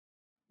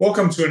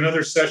Welcome to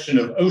another session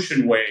of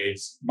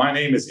OceanWaves. My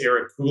name is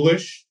Eric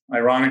Coolish.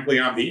 Ironically,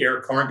 I'm the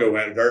air cargo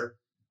editor,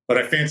 but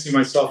I fancy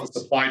myself a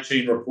supply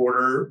chain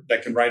reporter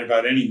that can write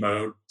about any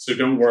mode, so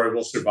don't worry,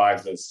 we'll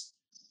survive this.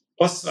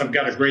 Plus, I've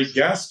got a great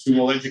guest who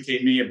will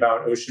educate me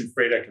about ocean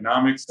freight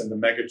economics and the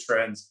mega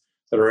trends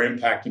that are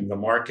impacting the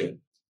market.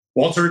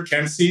 Walter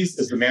Kempsees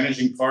is the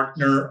managing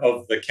partner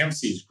of the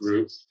Kempsees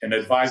Group and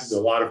advises a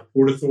lot of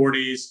port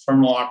authorities,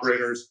 terminal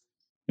operators,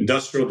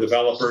 industrial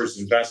developers,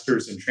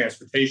 investors, and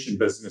transportation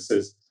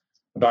businesses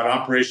about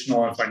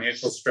operational and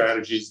financial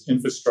strategies,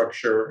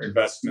 infrastructure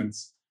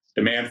investments,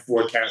 demand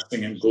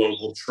forecasting, and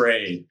global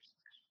trade.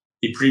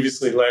 He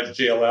previously led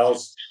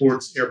JLL's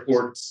ports,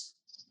 airports,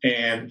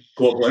 and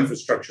global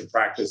infrastructure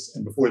practice,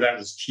 and before that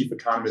was chief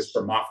economist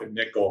for Moffitt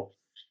Nickel,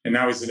 and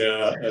now he's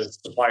a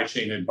supply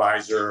chain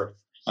advisor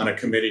on a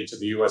committee to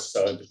the U.S.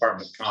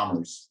 Department of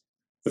Commerce.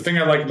 The thing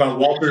I like about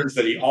Walter is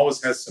that he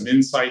always has some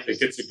insight that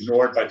gets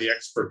ignored by the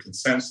expert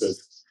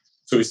consensus.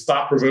 So he's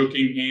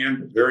thought-provoking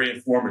and very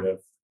informative.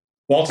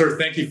 Walter,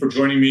 thank you for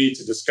joining me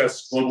to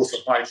discuss global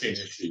supply chain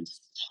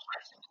issues.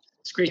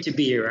 It's great to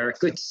be here, Eric.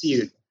 Good to see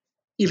you,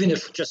 even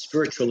if just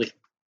virtually.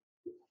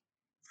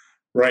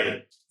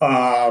 Right.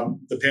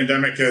 The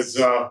pandemic has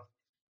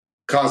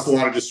caused a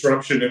lot of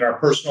disruption in our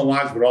personal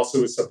lives, but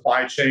also with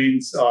supply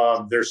chains.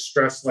 There's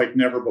stress like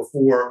never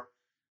before.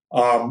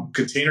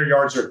 Container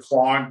yards are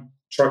clogged.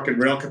 Truck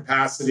and rail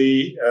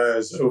capacity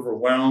is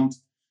overwhelmed.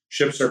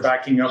 Ships are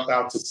backing up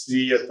out to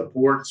sea at the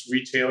ports.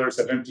 Retailers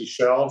have empty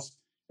shelves.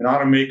 And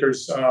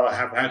automakers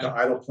have had to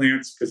idle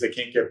plants because they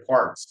can't get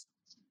parts.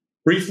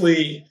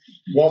 Briefly,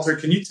 Walter,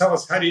 can you tell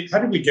us how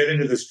did we get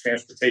into this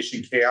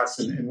transportation chaos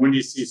and when do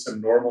you see some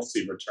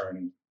normalcy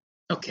returning?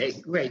 Okay,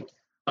 great.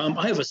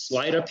 I have a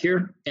slide up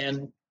here,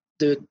 and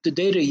the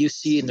data you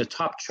see in the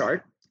top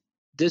chart,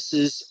 this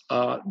is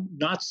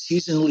not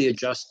seasonally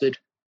adjusted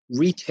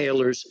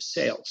retailers'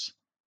 sales.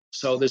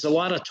 So there's a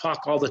lot of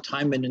talk all the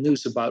time in the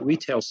news about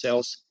retail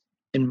sales.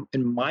 In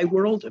my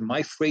world, in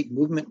my freight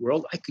movement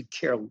world, I could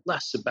care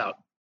less about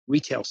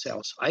retail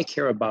sales. I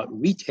care about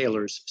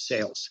retailers'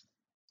 sales.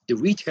 The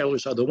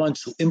retailers are the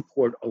ones who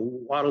import a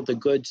lot of the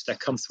goods that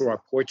come through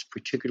our ports,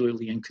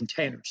 particularly in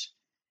containers.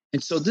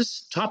 And so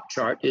this top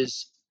chart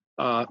is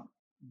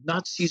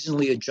not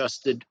seasonally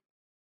adjusted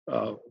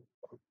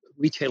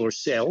retailer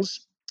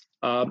sales.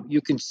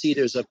 You can see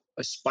there's a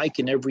spike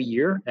in every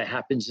year that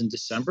happens in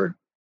December.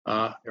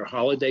 There are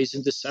holidays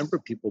in December.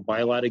 People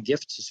buy a lot of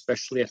gifts,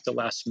 especially at the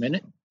last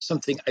minute,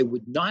 something I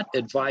would not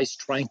advise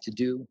trying to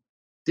do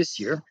this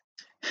year.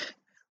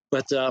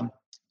 But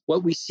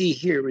what we see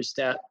here is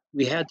that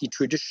we had the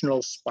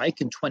traditional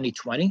spike in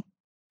 2020,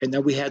 and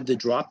then we had the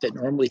drop that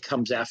normally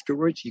comes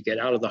afterwards. You get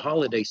out of the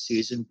holiday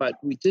season, but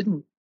we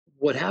didn't.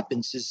 What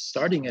happens is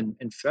starting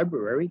in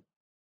February,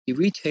 the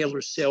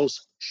retailer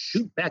sales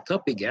shoot back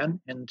up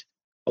again, and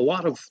a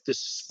lot of this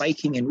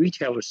spiking in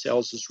retailer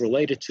sales is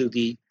related to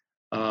the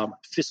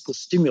fiscal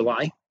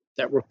stimuli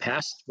that were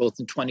passed both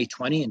in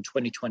 2020 and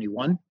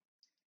 2021.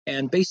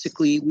 And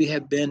basically, we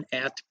have been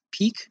at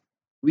peak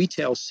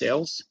retail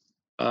sales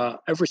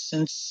ever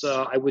since,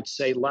 I would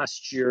say,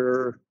 last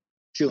year,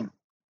 June.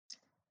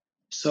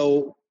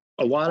 So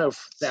a lot of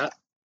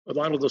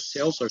those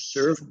sales are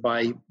served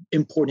by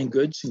importing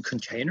goods in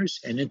containers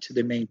and into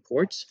the main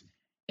ports.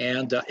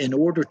 And in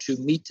order to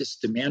meet this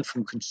demand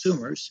from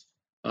consumers,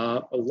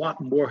 a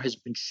lot more has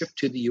been shipped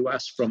to the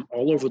U.S. from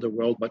all over the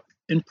world, but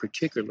in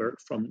particular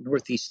from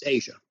Northeast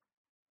Asia.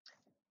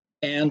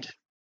 And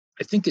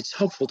I think it's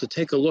helpful to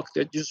take a look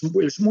that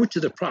there's more to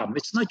the problem.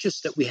 It's not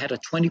just that we had a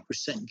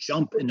 20%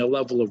 jump in the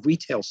level of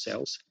retail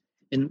sales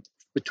in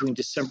between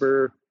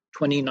December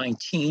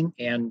 2019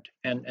 and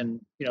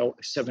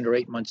 7 or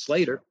 8 months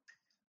later,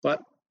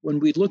 but when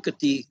we look at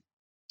the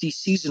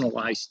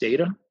deseasonalized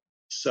data,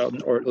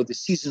 or the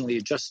seasonally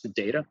adjusted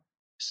data,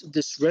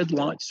 this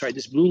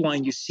blue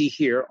line you see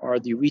here are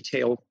the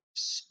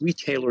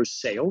retailer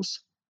sales.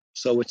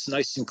 So it's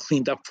nice and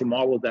cleaned up from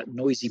all of that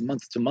noisy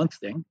month-to-month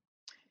thing.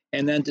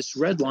 And then this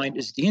red line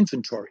is the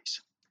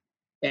inventories.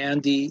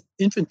 And the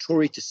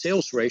inventory to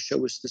sales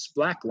ratio is this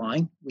black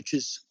line, which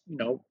is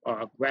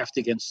graphed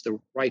against the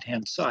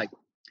right-hand side.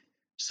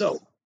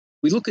 So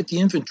we look at the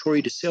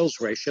inventory to sales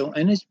ratio,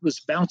 and it was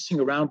bouncing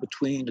around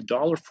between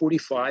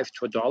 $1.45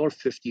 to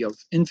 $1.50 of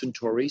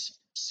inventories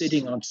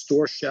sitting on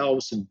store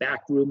shelves and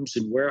back rooms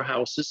and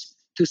warehouses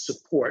to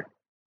support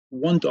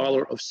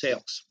 $1 of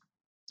sales.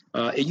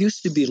 It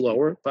used to be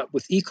lower, but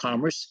with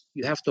e-commerce,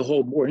 you have to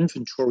hold more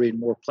inventory in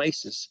more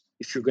places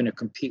if you're going to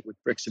compete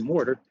with bricks and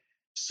mortar.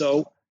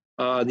 So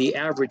the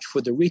average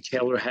for the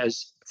retailers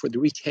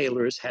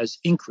has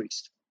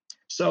increased.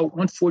 So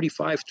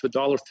 $1.45 to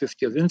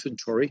 $1.50 of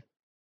inventory.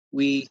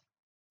 We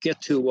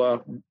get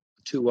to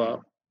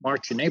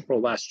March and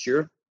April last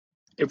year.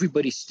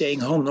 Everybody's staying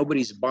home.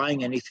 Nobody's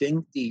buying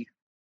anything. The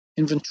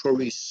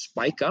inventories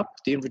spike up.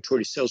 The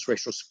inventory sales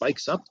ratio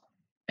spikes up.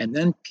 And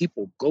then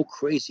people go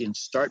crazy and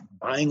start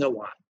buying a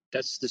lot.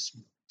 That's this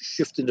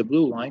shift in the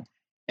blue line.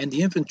 And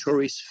the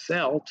inventories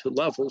fell to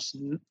levels,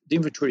 the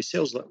inventory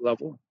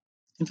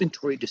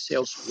to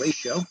sales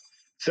ratio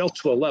fell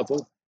to a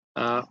level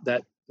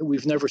that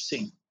we've never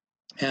seen.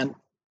 And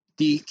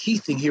the key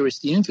thing here is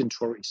the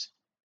inventories.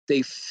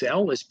 They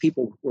fell as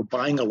people were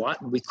buying a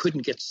lot, and we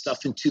couldn't get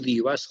stuff into the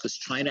US because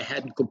China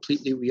hadn't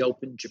completely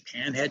reopened,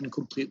 Japan hadn't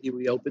completely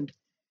reopened.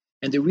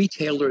 And the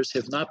retailers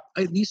have not,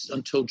 at least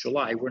until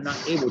July, were not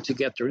able to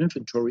get their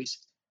inventories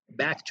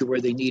back to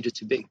where they needed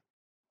to be.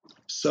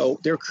 So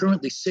they're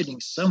currently sitting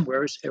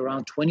somewhere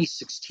around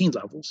 2016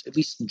 levels, at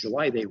least in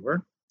July they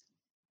were.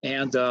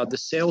 And the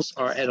sales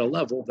are at a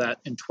level that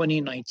in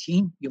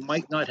 2019, you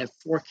might not have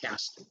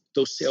forecasted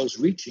those sales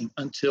reaching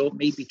until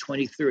maybe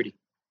 2030.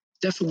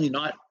 Definitely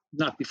not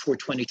before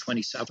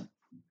 2027.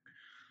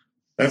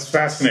 That's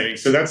fascinating.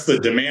 So that's the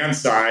demand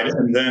side.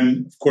 And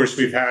then, of course,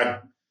 we've had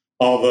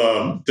all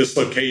the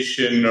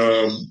dislocation,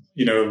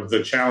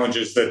 the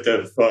challenges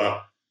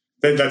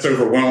that's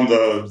overwhelmed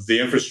the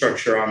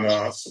infrastructure on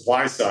the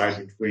supply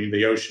side between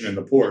the ocean and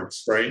the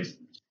ports, right?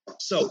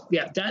 So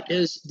yeah, that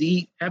is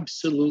the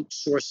absolute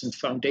source and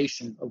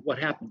foundation of what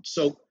happened.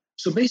 So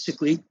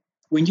basically,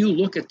 when you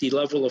look at the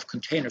level of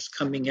containers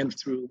coming in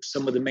through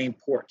some of the main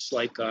ports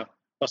like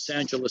Los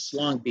Angeles,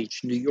 Long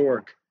Beach, New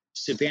York,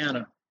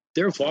 Savannah,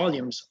 their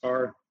volumes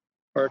are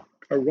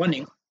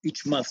running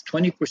each month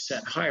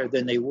 20% higher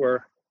than they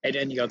were at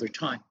any other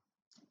time.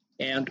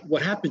 And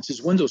what happens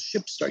is when those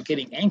ships start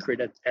getting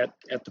anchored at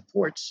the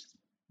ports,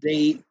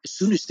 as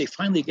soon as they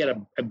finally get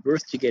a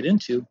berth to get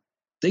into,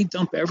 they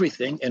dump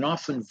everything and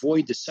often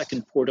void the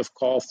second port of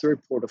call,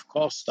 third port of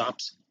call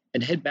stops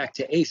and head back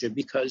to Asia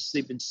because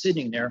they've been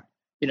sitting there,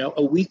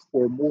 a week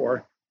or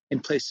more in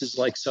places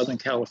like Southern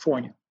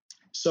California.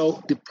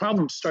 So the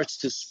problem starts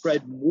to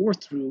spread more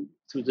through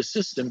the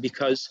system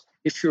because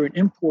if you're an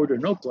importer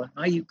in Oakland,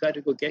 now you've got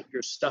to go get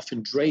your stuff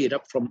and dray it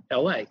up from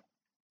LA.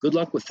 Good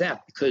luck with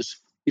that, because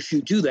if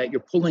you do that,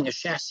 you're pulling a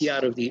chassis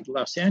out of the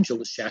Los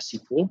Angeles chassis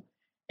pool,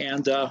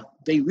 and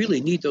they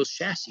really need those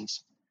chassis.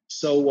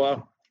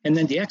 So, and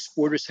then the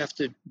exporters have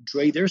to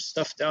dray their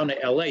stuff down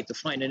to LA to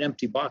find an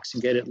empty box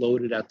and get it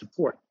loaded at the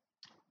port.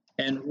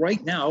 And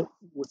right now,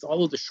 with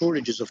all of the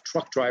shortages of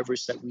truck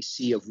drivers that we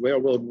see, of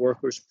railroad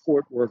workers,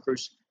 port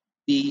workers,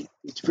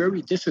 it's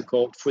very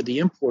difficult for the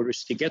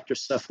importers to get their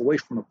stuff away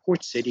from a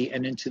port city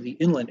and into the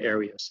inland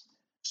areas.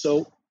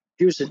 So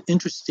here's an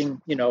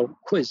interesting,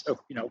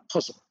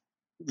 puzzle.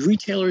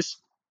 Retailers'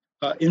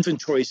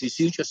 inventories, as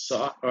you just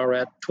saw, are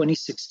at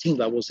 2016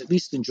 levels, at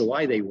least in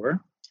July they were.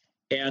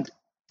 And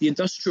the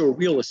industrial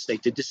real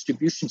estate, the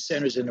distribution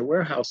centers and the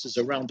warehouses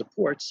around the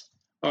ports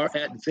are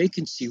at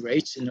vacancy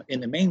rates in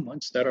the main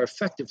ones that are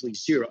effectively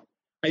zero.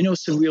 I know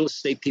some real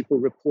estate people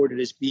report it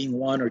as being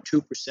 1 or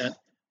 2%,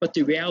 but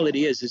the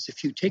reality is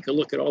if you take a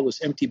look at all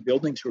those empty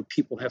buildings where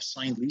people have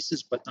signed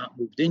leases but not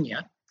moved in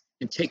yet,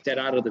 and take that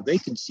out of the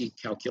vacancy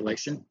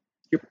calculation,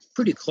 you're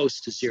pretty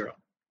close to zero.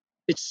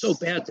 It's so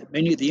bad that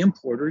many of the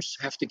importers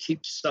have to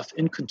keep stuff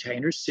in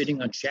containers sitting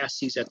on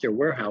chassis at their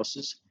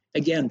warehouses,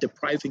 again,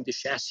 depriving the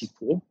chassis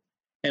pool.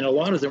 And a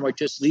lot of them are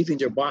just leaving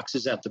their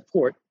boxes at the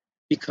port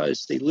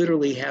because they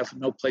literally have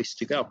no place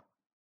to go.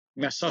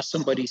 And I saw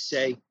somebody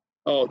say,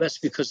 oh, that's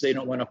because they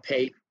don't want to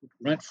pay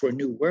rent for a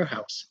new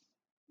warehouse.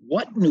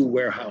 What new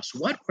warehouse?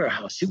 What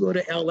warehouse? You go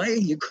to LA,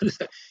 you go to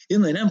the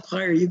Inland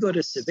Empire, you go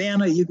to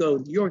Savannah, you go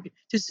to New York.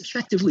 There's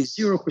effectively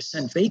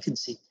 0%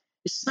 vacancy.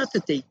 It's not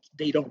that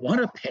they don't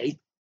want to pay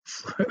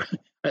for,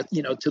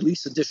 to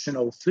lease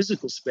additional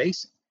physical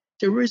space.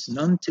 There is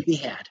none to be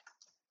had.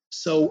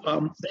 So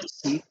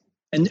that's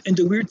and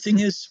the weird thing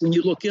is when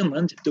you look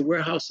inland, the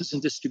warehouses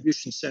and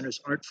distribution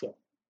centers aren't full.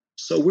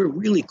 So we're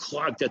really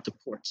clogged at the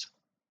ports.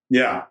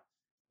 Yeah,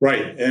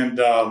 right. And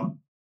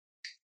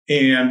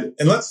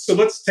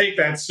let's take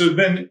that. So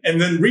then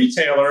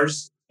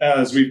retailers,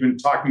 as we've been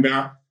talking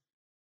about,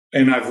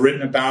 and I've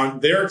written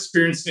about, they're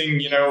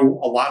experiencing, a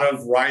lot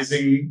of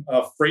rising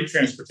freight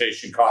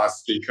transportation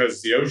costs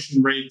because the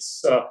ocean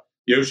rates,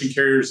 the ocean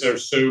carriers are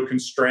so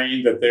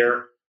constrained that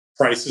their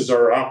prices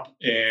are up,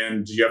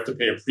 and you have to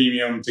pay a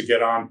premium to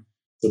get on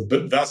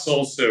the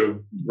vessel.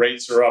 So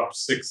rates are up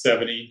 6,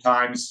 7, 8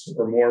 times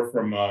or more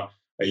from a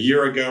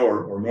year ago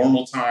or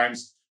normal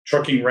times.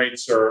 Trucking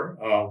rates are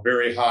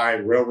very high,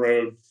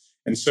 railroad.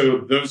 And so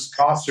those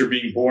costs are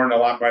being borne a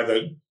lot by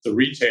the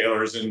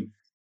retailers, and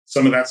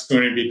some of that's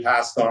going to be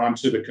passed on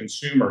to the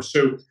consumer.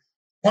 So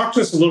talk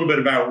to us a little bit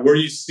about where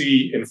you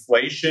see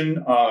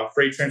inflation,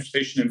 freight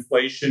transportation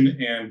inflation,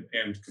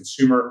 and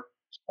consumer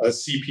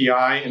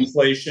CPI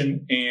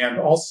inflation, and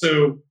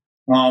also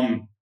a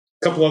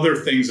couple other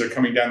things are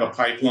coming down the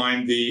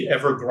pipeline. The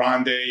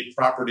Evergrande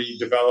property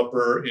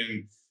developer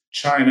in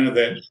China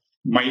that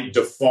might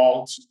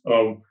default,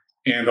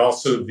 and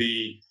also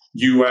the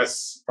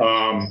U.S.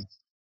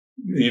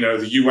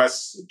 The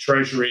U.S.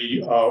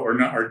 Treasury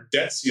or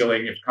debt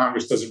ceiling. If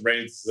Congress doesn't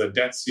raise the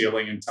debt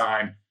ceiling in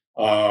time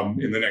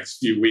in the next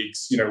few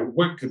weeks,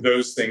 what could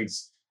those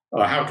things?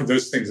 How could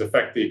those things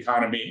affect the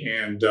economy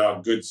and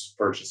goods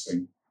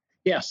purchasing?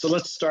 Yeah, so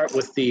let's start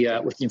with the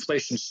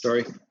inflation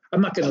story.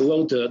 I'm not going to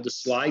load the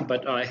slide,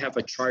 but I have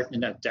a chart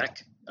in that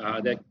deck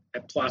that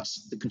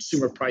plots the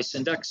consumer price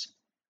index.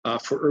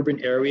 for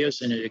urban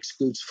areas, and it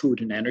excludes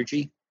food and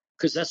energy,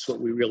 because that's what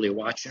we really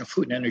watch.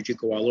 Food and energy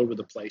go all over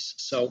the place.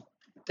 So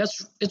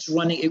it's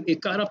running.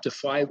 It got up to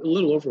a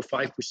little over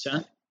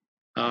 5%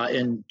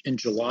 in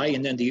July,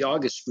 and then the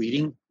August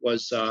reading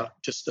was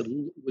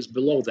was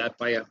below that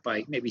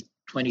by maybe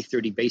 20,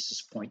 30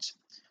 basis points.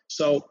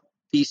 So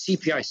the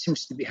CPI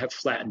seems to have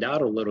flattened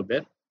out a little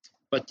bit,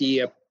 but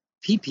the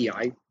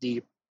PPI,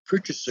 the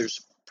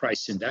Purchasers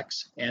Price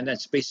Index, and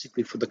that's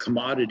basically for the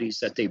commodities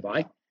that they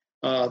buy,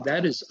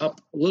 that is up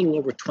a little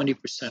over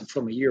 20%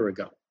 from a year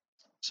ago.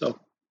 So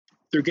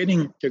they're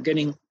getting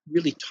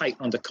really tight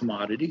on the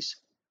commodities.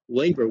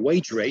 Labor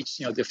wage rates,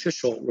 the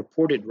official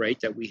reported rate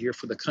that we hear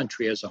for the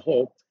country as a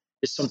whole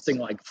is something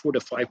like 4 to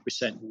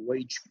 5%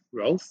 wage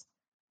growth.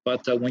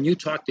 But when you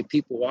talk to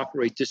people who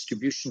operate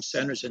distribution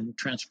centers and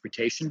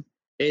transportation,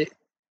 the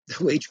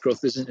wage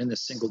growth isn't in the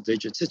single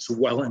digits. It's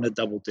well in the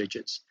double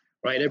digits,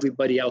 right?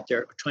 Everybody out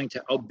there trying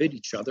to outbid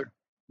each other.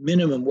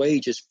 Minimum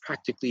wage is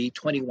practically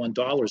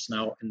 $21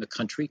 now in the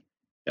country,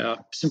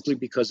 simply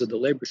because of the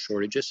labor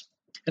shortages.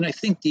 And I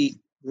think the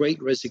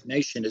Great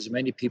Resignation, as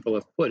many people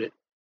have put it,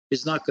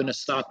 is not going to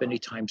stop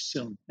anytime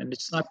soon. And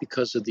it's not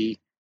because of the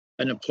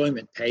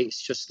unemployment pay. It's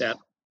just that,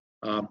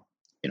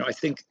 I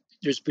think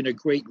there's been a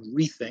great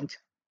rethink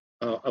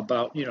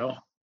about,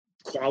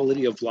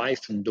 quality of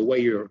life and the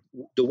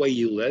way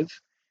you live.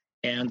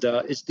 And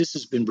this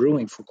has been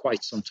brewing for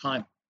quite some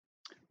time.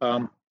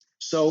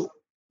 So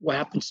what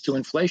happens to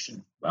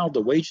inflation? Well,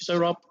 the wages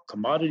are up,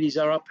 commodities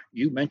are up.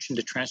 You mentioned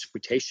the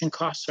transportation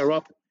costs are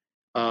up.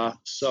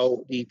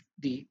 So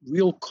the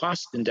real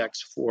cost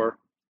index for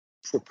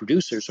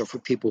producers or for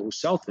people who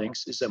sell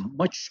things is a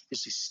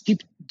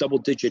steep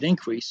double-digit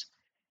increase,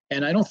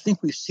 and I don't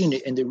think we've seen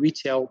it in the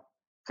retail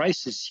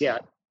prices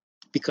yet,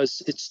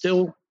 because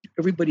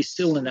everybody's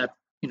still in that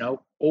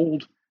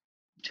old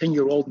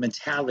 10-year-old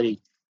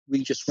mentality.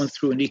 We just went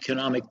through an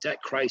economic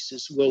debt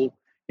crisis. Will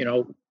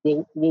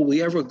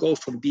we ever go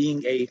from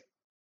being a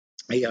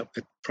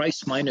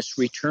price minus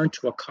return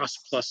to a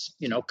cost plus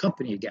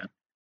company again?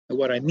 And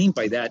what I mean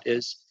by that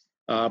is,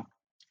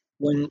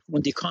 when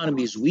the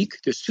economy is weak,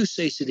 there's two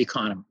states of the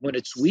economy. When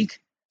it's weak,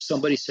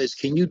 somebody says,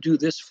 can you do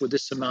this for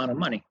this amount of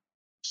money?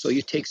 So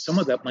you take some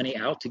of that money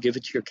out to give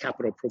it to your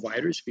capital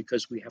providers,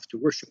 because we have to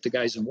worship the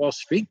guys in Wall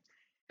Street.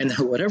 And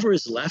then whatever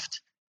is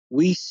left,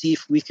 we see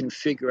if we can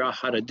figure out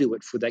how to do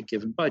it for that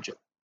given budget.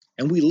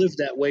 And we lived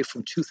that way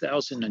from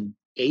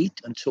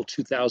 2008 until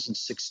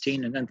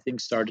 2016, and then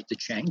things started to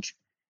change.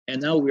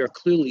 And now we are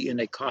clearly in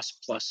a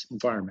cost plus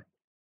environment.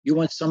 You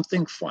want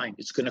something? Fine.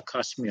 It's going to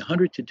cost me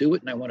 $100 to do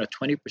it, and I want a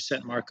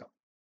 20% markup.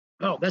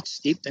 Oh, that's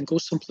steep. Then go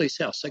someplace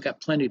else. I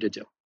got plenty to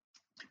do.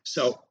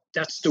 So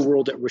that's the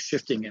world that we're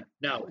shifting in.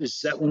 Now,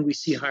 is that when we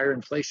see higher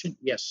inflation?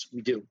 Yes,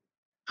 we do.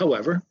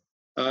 However,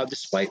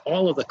 despite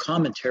all of the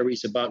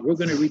commentaries about we're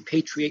going to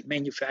repatriate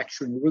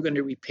manufacturing, we're going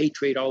to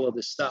repatriate all of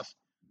this stuff,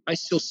 I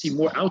still see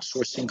more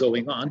outsourcing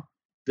going on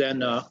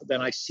than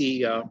I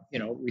see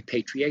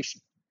repatriation.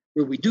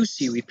 Where we do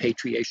see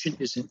repatriation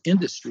is in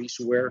industries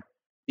where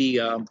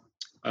the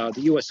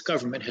U.S.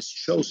 government has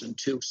chosen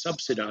to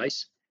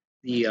subsidize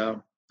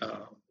the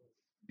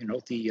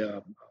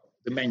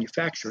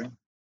manufacturing,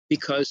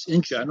 because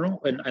in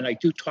general, and I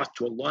do talk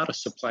to a lot of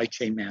supply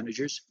chain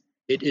managers,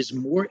 it is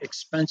more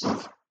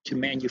expensive to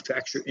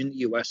manufacture in the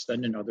U.S.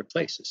 than in other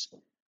places,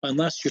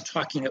 unless you're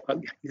talking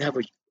about you have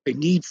a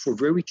need for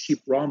very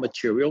cheap raw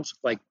materials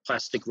like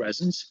plastic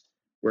resins,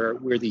 where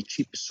we're the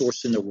cheapest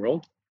source in the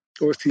world,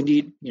 or if you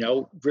need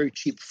very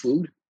cheap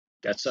food.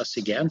 That's us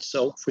again.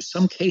 So for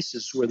some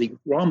cases where the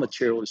raw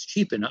material is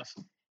cheap enough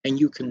and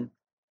you can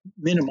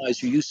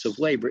minimize your use of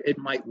labor, it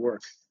might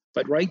work.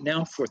 But right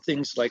now, for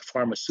things like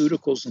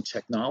pharmaceuticals and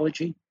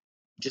technology, you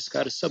just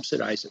got to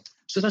subsidize it.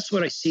 So that's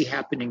what I see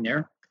happening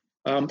there.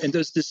 And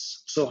there's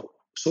this. So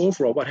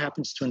overall, what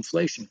happens to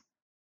inflation?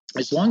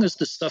 As long as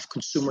the stuff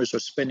consumers are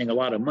spending a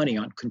lot of money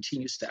on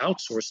continues to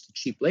outsource to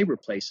cheap labor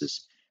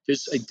places,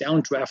 there's a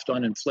downdraft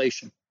on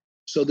inflation.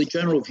 So the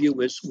general view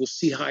is we'll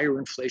see higher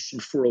inflation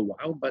for a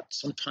while, but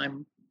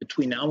sometime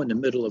between now and the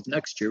middle of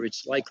next year,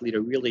 it's likely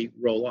to really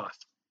roll off.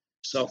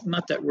 So I'm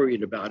not that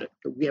worried about it,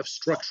 but we have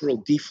structural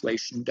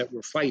deflation that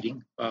we're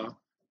fighting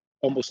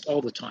almost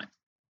all the time.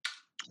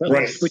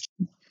 Right.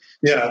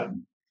 Yeah.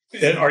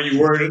 And are you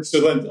worried?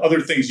 So then other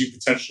things you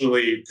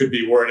potentially could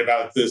be worried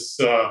about this,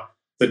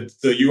 the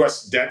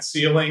U.S. debt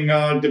ceiling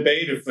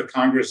debate, if the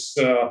Congress,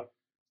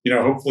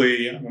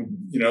 hopefully,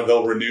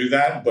 they'll renew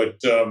that, but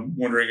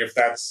wondering if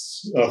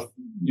that's,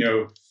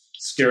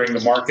 scaring the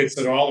markets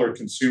at all or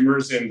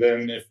consumers. And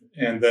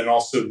then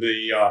also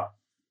the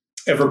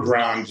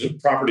Evergrande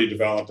property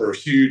developer,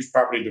 huge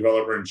property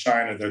developer in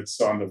China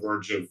that's on the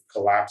verge of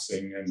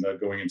collapsing and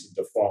going into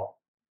default.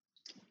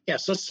 Yeah,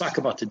 so let's talk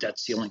about the debt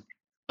ceiling.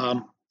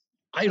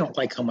 I don't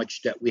like how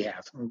much debt we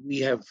have. We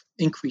have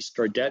increased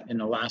our debt in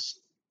the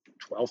last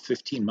 12,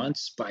 15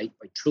 months by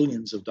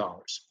trillions of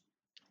dollars.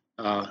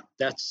 I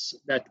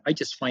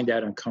just find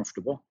that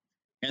uncomfortable.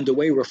 And the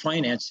way we're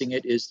financing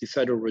it is the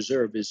Federal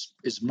Reserve is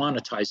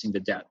monetizing the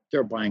debt.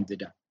 They're buying the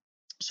debt.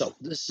 So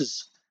this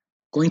is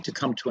going to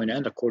come to an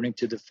end, according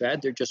to the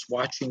Fed. They're just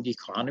watching the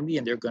economy,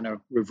 and they're going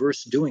to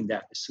reverse doing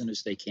that as soon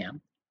as they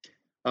can.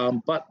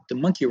 But the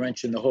monkey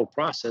wrench in the whole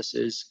process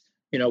is,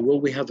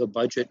 will we have a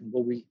budget, and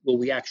will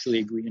we actually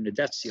agree on a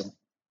debt ceiling?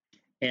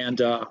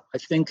 And I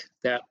think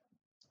that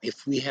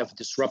if we have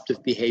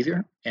disruptive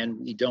behavior and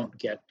we don't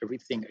get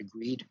everything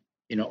agreed,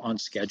 on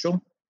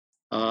schedule,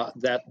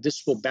 that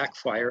this will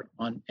backfire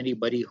on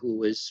anybody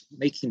who is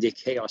making the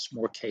chaos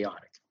more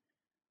chaotic.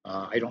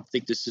 I don't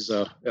think this is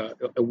a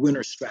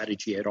winner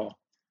strategy at all.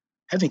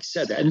 Having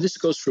said that, and this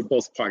goes for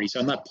both parties,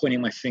 I'm not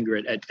pointing my finger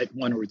at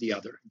one or the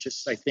other.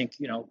 Just I think,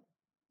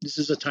 this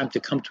is a time to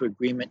come to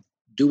agreement,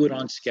 do it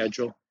on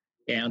schedule,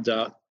 and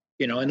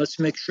and let's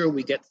make sure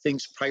we get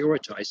things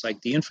prioritized, like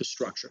the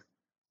infrastructure.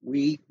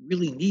 We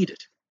really need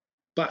it,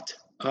 but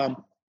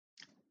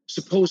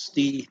suppose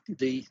the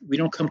we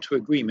don't come to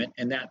agreement,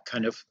 and that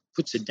kind of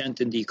puts a dent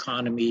in the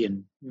economy,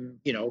 and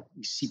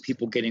we see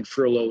people getting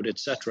furloughed,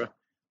 etc.,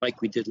 like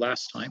we did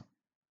last time.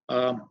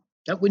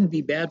 That wouldn't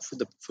be bad for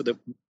the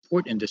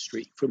port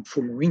industry,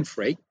 for marine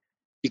freight,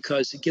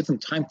 because it gives them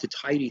time to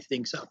tidy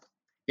things up.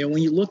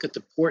 When you look at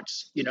the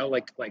ports,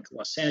 like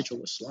Los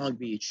Angeles, Long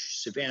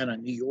Beach, Savannah,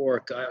 New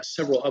York,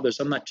 several others.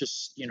 I'm not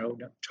just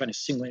trying to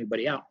single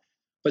anybody out,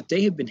 but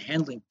they have been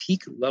handling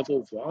peak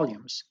level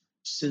volumes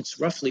since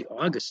roughly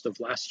August of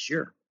last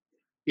year.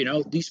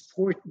 The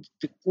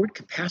port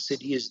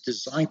capacity is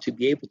designed to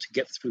be able to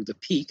get through the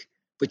peak,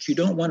 but you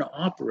don't want to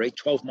operate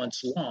 12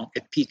 months long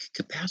at peak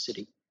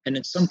capacity, and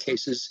in some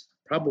cases,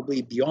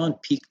 probably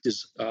beyond peak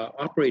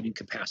operating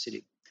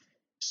capacity.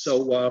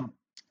 So,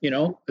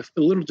 if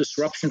a little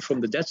disruption from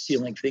the debt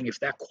ceiling thing, if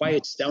that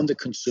quiets down the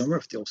consumer,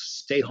 if they'll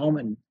stay home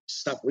and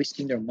stop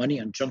wasting their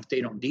money on junk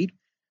they don't need,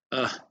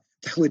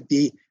 that would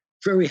be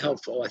very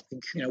helpful. I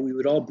think, we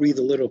would all breathe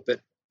a little bit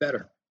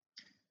better.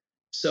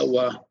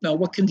 So now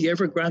what can the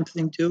Evergrande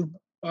thing do?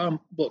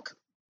 Look,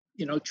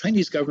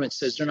 Chinese government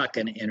says they're not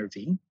going to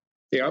intervene.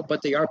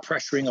 But they are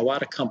pressuring a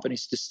lot of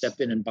companies to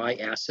step in and buy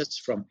assets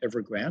from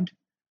Evergrande.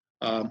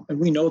 And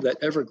we know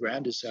that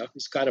Evergrande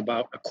has got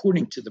about,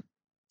 according to the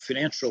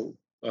financial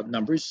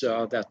numbers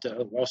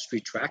that Wall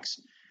Street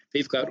tracks,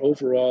 they've got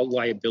overall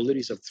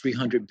liabilities of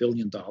 $300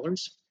 billion.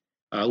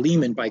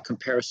 Lehman, by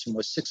comparison,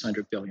 was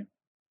 $600 billion.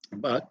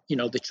 But,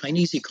 the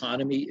Chinese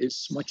economy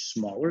is much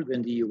smaller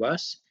than the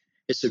U.S.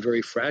 It's a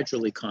very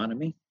fragile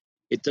economy.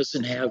 It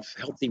doesn't have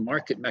healthy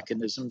market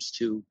mechanisms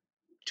to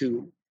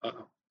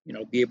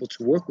be able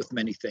to work with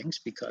many things,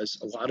 because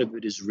a lot of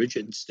it is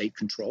rigid and state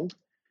controlled.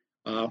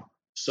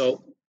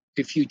 So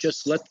if you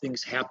just let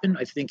things happen,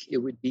 I think it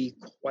would be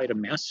quite a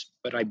mess.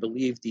 But I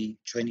believe the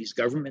Chinese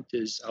government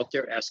is out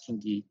there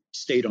asking the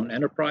state-owned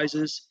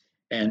enterprises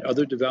and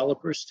other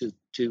developers to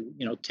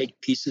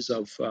take pieces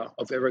of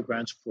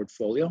Evergrande's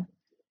portfolio.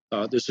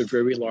 There's a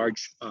very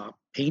large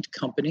paint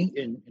company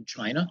in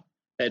China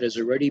that has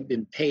already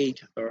been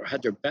paid or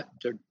had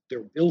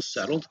their bills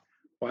settled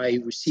by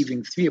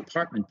receiving 3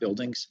 apartment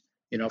buildings,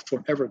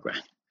 from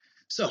Evergrande.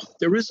 So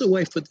there is a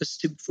way for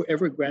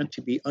Evergrande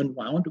to be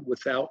unwound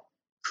without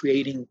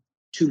creating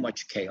too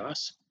much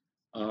chaos.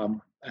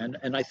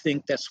 And I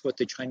think that's what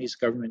the Chinese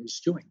government is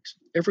doing.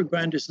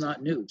 Evergrande is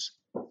not news,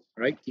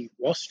 right? The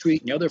Wall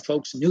Street and the other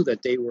folks knew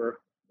that they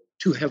were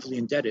too heavily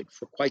indebted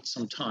for quite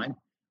some time,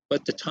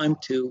 but the time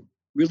to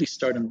really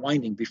start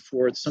unwinding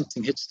before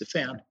something hits the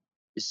fan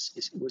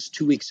was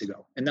 2 weeks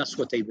ago, and that's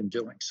what they've been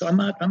doing. So I'm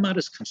not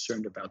as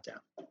concerned about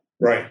that.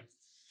 Right.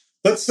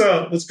 Let's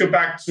go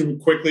back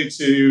quickly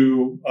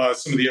to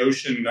some of the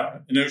ocean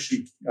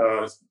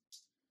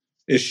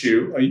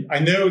issue. I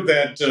know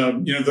that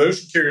the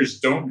ocean carriers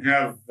don't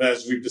have,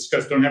 as we've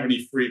discussed, don't have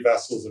any free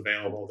vessels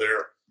available.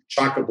 They're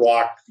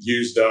chock-a-block,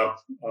 used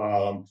up.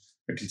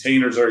 The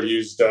containers are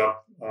used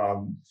up,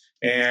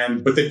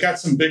 but they've got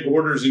some big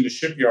orders into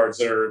shipyards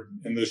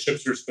and the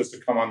ships are supposed to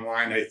come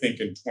online, I think,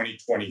 in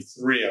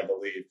 2023, I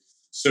believe.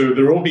 So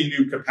there will be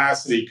new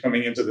capacity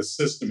coming into the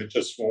system. It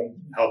just won't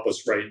help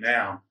us right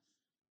now.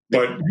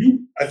 But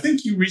I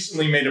think you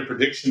recently made a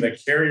prediction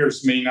that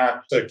carriers may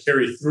not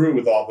carry through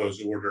with all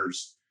those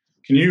orders.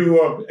 Can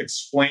you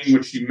explain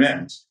what you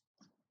meant?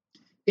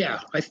 Yeah,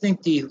 I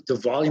think the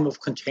volume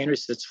of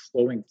containers that's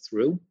flowing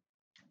through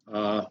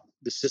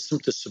the system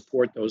to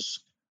support those,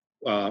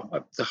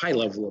 the high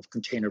level of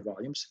container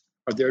volumes,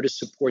 are there to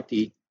support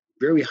the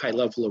very high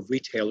level of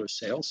retailer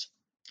sales.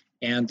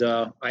 And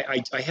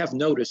I have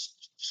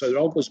noticed, so it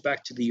all goes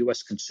back to the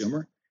U.S.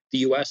 consumer. The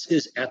U.S.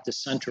 is at the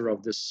center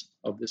of this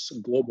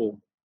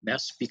global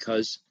mess,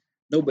 because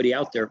nobody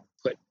out there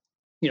put,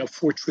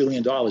 $4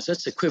 trillion.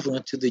 That's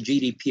equivalent to the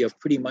GDP of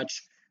pretty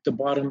much the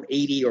bottom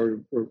 80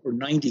 or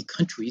 90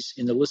 countries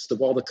in the list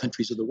of all the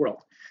countries of the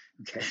world.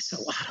 Okay, that's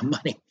a lot of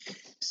money.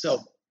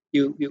 So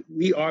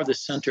we are the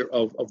center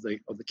of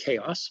the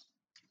chaos,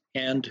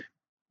 and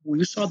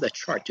you saw that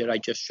chart that I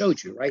just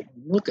showed you, right?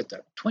 Look at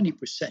that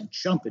 20%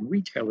 jump in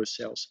retailer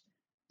sales.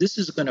 This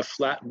is going to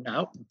flatten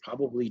out and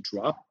probably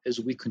drop as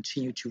we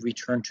continue to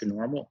return to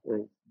normal,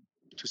 or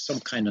to some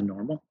kind of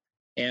normal.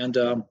 And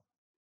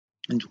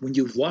And when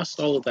you've lost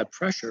all of that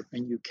pressure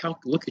and you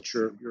look at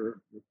your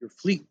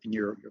fleet and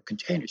your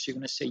containers, you're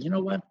going to say, you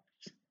know what?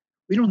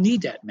 We don't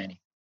need that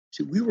many.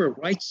 So we were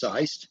right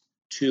sized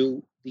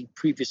to the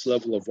previous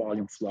level of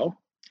volume flow.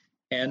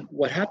 And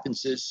what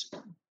happens is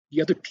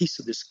the other piece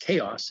of this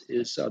chaos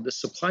is the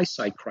supply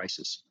side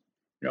crisis.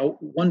 You know,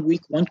 1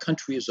 week, one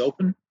country is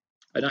open,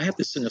 and I have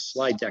this in a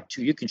slide deck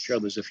too. You can share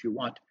this if you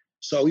want.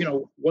 So, you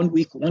know, 1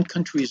 week, one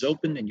country is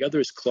open and the other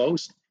is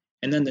closed.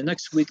 And then the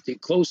next week, the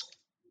closed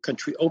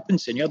country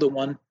opens and the other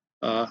one,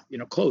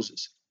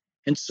 closes.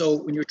 And so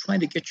when you're trying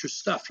to get your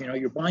stuff, you know,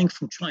 you're buying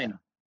from China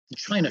and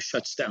China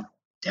shuts down.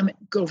 Damn it,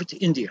 go over to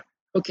India.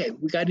 Okay,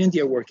 we got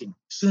India working.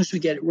 As soon as we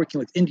get it working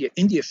with India,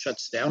 India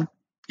shuts down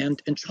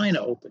and China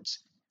opens.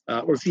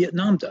 Or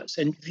Vietnam does.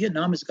 And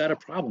Vietnam has got a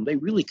problem. They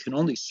really can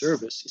only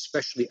service,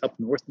 especially up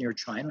north near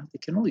China, they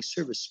can only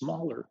service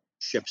smaller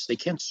ships. They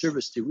can't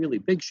service the really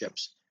big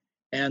ships.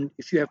 And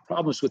if you have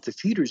problems with the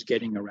feeders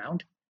getting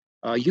around,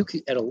 you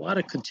could get a lot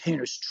of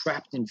containers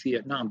trapped in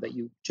Vietnam that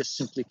you just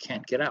simply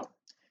can't get out.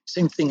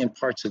 Same thing in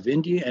parts of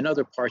India and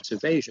other parts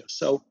of Asia.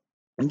 So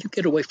when you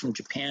get away from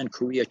Japan,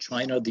 Korea,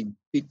 China, the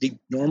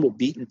normal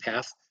beaten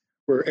path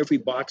where every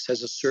box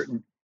has a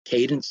certain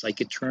cadence,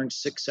 like it turns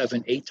 6,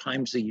 7, 8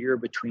 times a year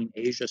between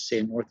Asia, say,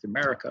 and North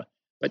America.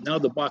 But now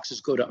the boxes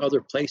go to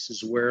other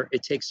places where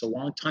it takes a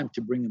long time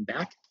to bring them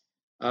back.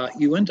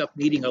 You end up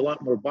needing a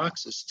lot more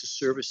boxes to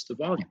service the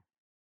volume.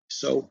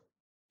 So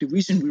the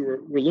reason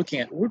we're looking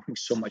at ordering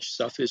so much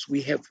stuff is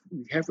we have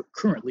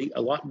currently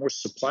a lot more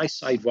supply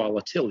side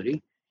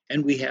volatility,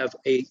 and we have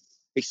a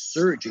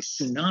surge, a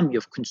tsunami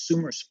of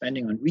consumer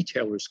spending on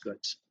retailers'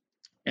 goods.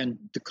 And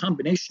the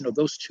combination of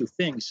those two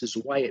things is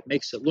why it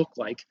makes it look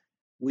like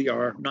we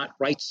are not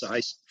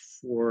right-sized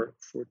for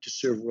to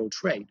serve world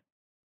trade.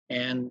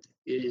 And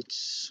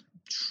it's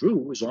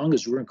true as long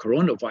as we're in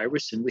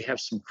coronavirus and we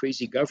have some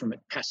crazy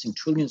government passing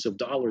trillions of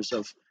dollars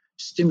of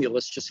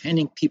stimulus, just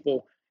handing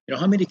people, you know,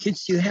 how many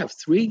kids do you have?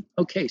 3?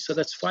 Okay, so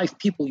that's 5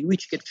 people. You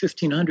each get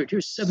 $1,500.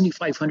 Here's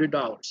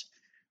 $7,500,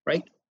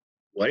 right?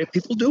 What did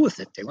people do with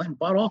it? They went and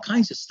bought all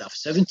kinds of stuff,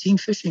 17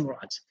 fishing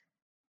rods.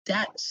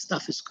 That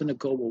stuff is going to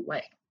go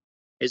away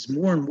as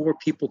more and more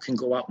people can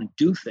go out and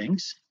do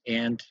things,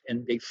 and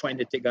they find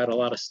that they got a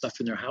lot of stuff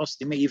in their house.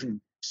 They may even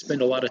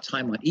spend a lot of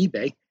time on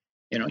eBay,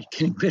 you know,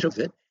 getting rid of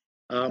it.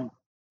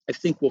 I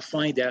think we'll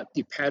find that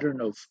the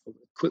pattern of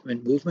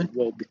equipment movement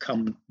will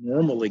become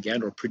normal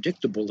again or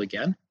predictable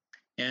again,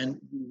 and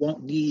we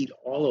won't need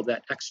all of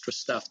that extra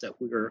stuff that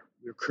we're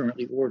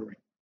currently ordering.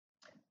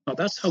 Now,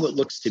 that's how it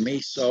looks to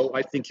me. So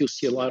I think you'll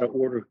see a lot of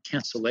order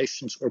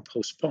cancellations or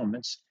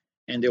postponements,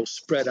 and they'll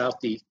spread out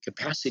the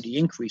capacity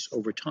increase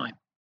over time.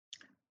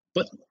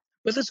 But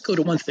let's go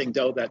to one thing,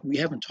 though, that we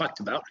haven't talked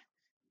about.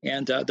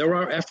 And there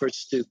are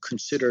efforts to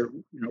consider,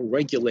 you know,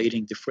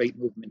 regulating the freight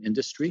movement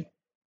industry.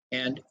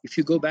 And if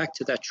you go back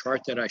to that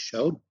chart that I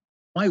showed,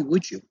 why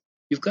would you?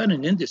 You've got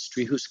an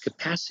industry whose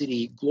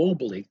capacity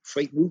globally,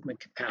 freight movement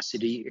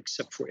capacity,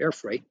 except for air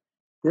freight,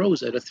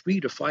 grows at a 3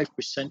 to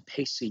 5%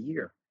 pace a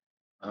year.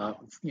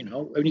 You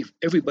know, I mean,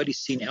 everybody's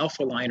seen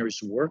Alpha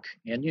Liners work,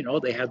 and, you know,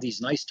 they have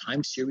these nice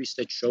time series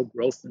that show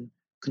growth in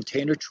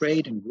container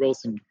trade and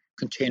growth in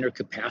container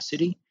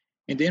capacity,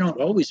 and they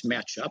don't always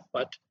match up,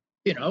 but,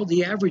 you know,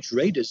 the average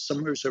rate is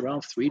somewhere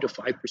around 3 to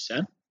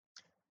 5%.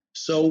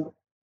 So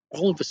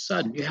all of a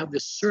sudden, you have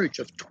this surge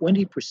of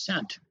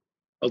 20%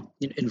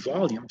 in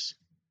volumes.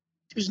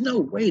 There's no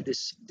way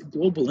this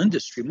global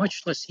industry,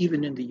 much less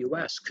even in the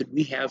US, could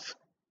we have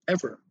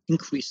ever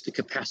increased the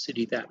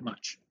capacity that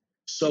much.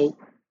 So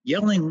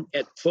yelling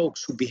at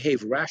folks who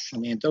behave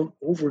rationally and don't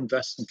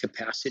overinvest in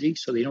capacity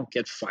so they don't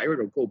get fired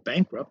or go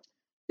bankrupt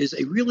is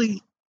a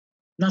really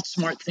not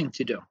smart thing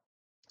to do.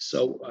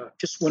 So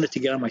just wanted to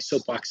get on my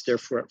soapbox there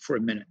for a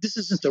minute. This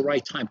isn't the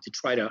right time to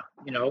try to,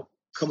 you know,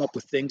 come up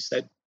with things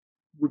that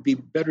would be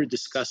better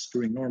discussed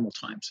during normal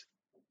times.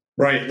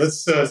 Right.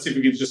 Let's see if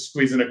we can just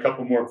squeeze in a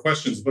couple more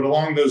questions. But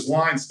along those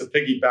lines, to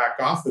piggyback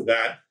off of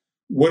that,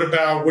 what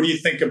do you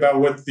think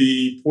about what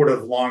the Port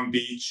of Long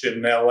Beach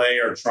and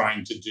LA are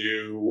trying to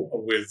do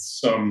with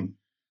some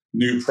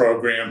new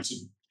program to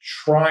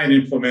try and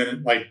implement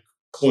it like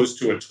close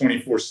to a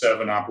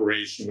 24/7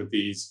 operation with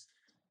these,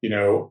 you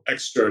know,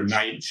 extra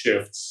night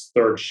shifts,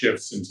 third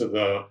shifts into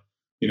the,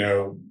 you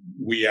know,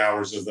 wee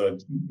hours of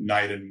the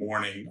night and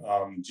morning?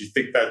 Do you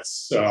think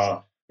that's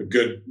a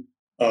good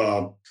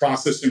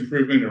process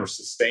improvement or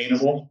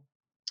sustainable?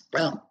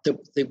 Well,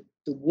 they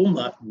will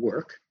not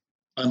work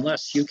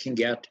unless you can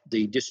get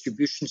the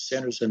distribution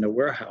centers and the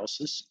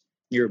warehouses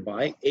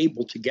nearby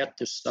able to get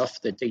the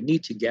stuff that they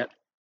need to get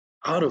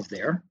out of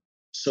there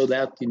so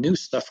that the new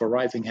stuff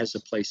arriving has a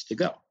place to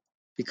go.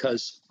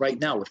 Because right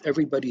now, with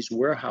everybody's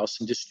warehouse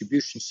and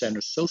distribution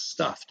centers so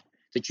stuffed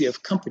that you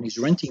have companies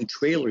renting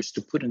trailers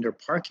to put in their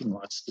parking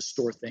lots to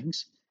store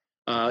things,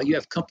 you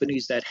have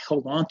companies that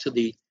held on to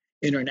the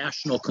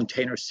international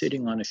container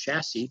sitting on a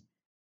chassis.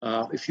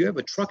 If you have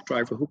a truck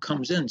driver who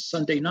comes in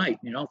Sunday night,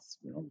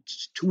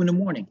 it's 2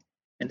 a.m,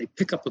 and they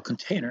pick up a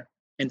container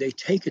and they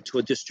take it to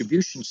a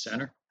distribution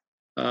center,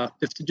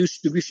 If the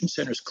distribution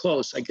center is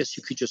close, I guess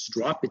you could just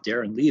drop it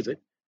there and leave it,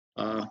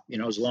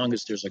 as long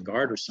as there's a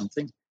guard or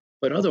something.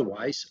 But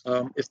otherwise,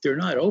 if they're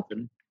not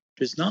open,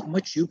 there's not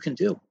much you can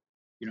do.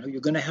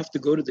 You're going to have to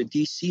go to the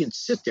DC and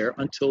sit there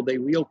until they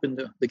reopen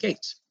the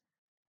gates.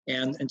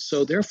 And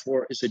so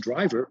therefore, as a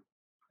driver,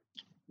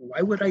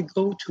 why would I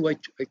go to a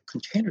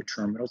container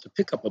terminal to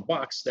pick up a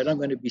box that I'm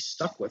going to be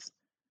stuck with?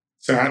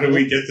 So how do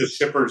we get the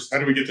shippers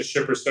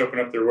to open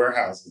up their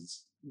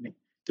warehouses?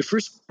 The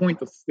first point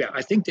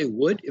I think they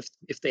would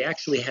if they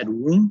actually had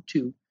room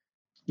to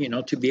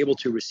be able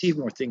to receive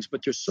more things,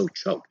 but they're so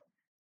choked.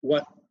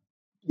 What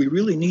we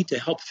really need to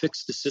help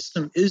fix the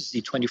system is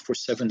the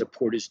 24/7 the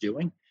port is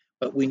doing,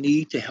 but we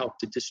need to help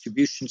the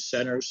distribution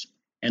centers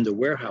and the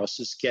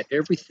warehouses get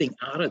everything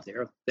out of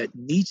there that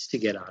needs to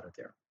get out of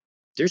there.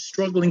 They're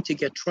struggling to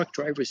get truck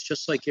drivers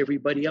just like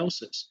everybody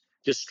else is.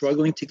 They're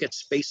struggling to get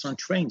space on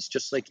trains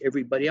just like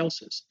everybody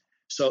else is.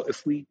 So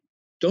if we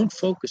don't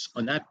focus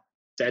on that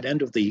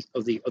end of the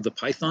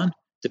python,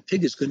 the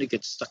pig is going to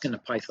get stuck in the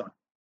python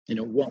and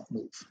it won't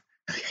move.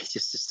 It's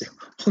just the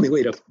only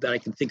way that I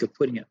can think of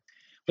putting it.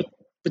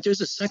 But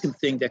there's a second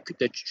thing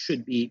that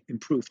should be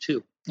improved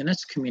too, and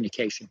that's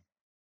communication.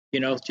 We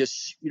know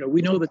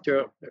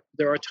that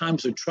there are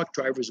times when truck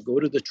drivers go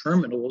to the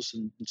terminals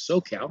in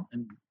SoCal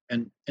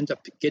and end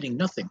up getting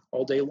nothing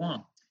all day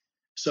long.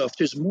 So if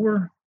there's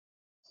more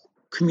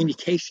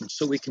communication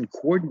so we can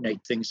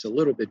coordinate things a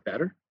little bit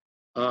better,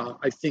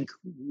 I think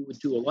we would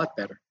do a lot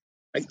better.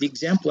 The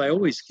example I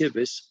always give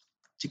is,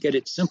 to get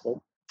it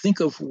simple, think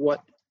of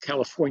what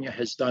California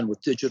has done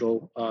with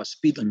digital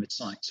speed limit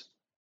signs.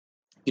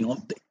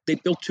 They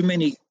built too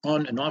many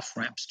on and off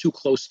ramps too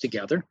close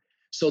together.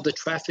 So the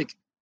traffic,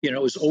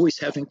 is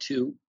always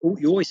you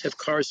always have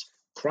cars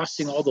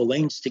crossing all the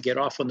lanes to get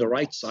off on the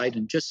right side.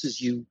 And just as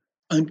you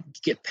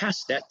get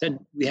past that, then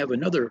we have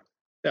another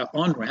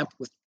on ramp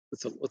with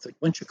a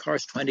bunch of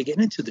cars trying to get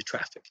into the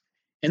traffic.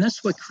 And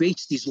that's what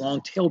creates these long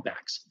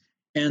tailbacks.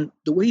 And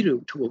the way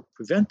to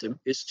prevent them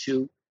is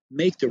to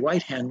make the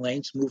right-hand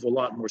lanes move a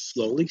lot more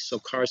slowly so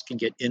cars can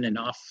get in and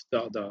off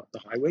the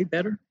highway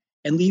better,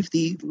 and leave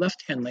the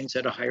left-hand lanes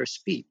at a higher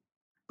speed.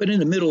 But in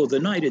the middle of the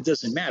night, it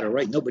doesn't matter,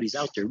 right? Nobody's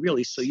out there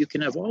really, so you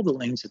can have all the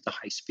lanes at the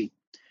high speed.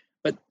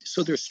 But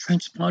so there's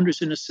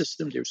transponders in the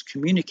system, there's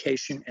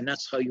communication, and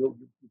that's how you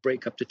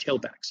break up the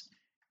tailbacks.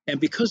 And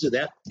because of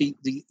that,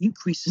 the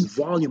increase in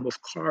volume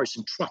of cars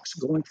and trucks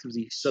going through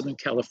the Southern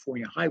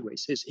California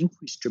highways has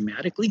increased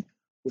dramatically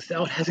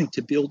without having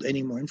to build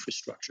any more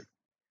infrastructure.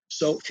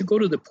 So if you go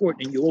to the port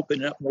and you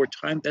open up more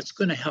time, that's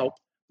going to help,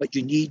 but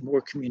you need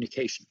more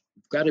communication.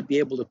 You've got to be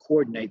able to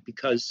coordinate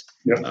because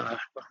I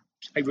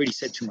already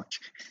said too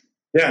much.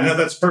 Yeah, no,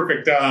 that's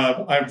perfect.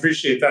 I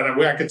appreciate that.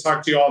 I could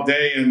talk to you all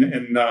day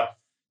and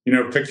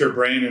pick your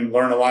brain and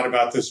learn a lot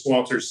about this,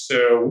 Walter.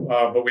 So,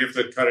 but we have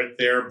to cut it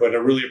there. But I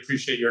really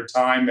appreciate your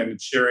time and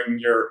sharing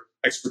your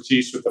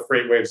expertise with the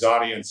FreightWaves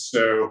audience.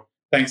 So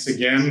thanks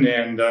again,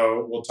 and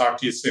we'll talk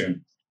to you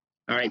soon.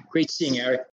 All right. Great seeing you, Eric.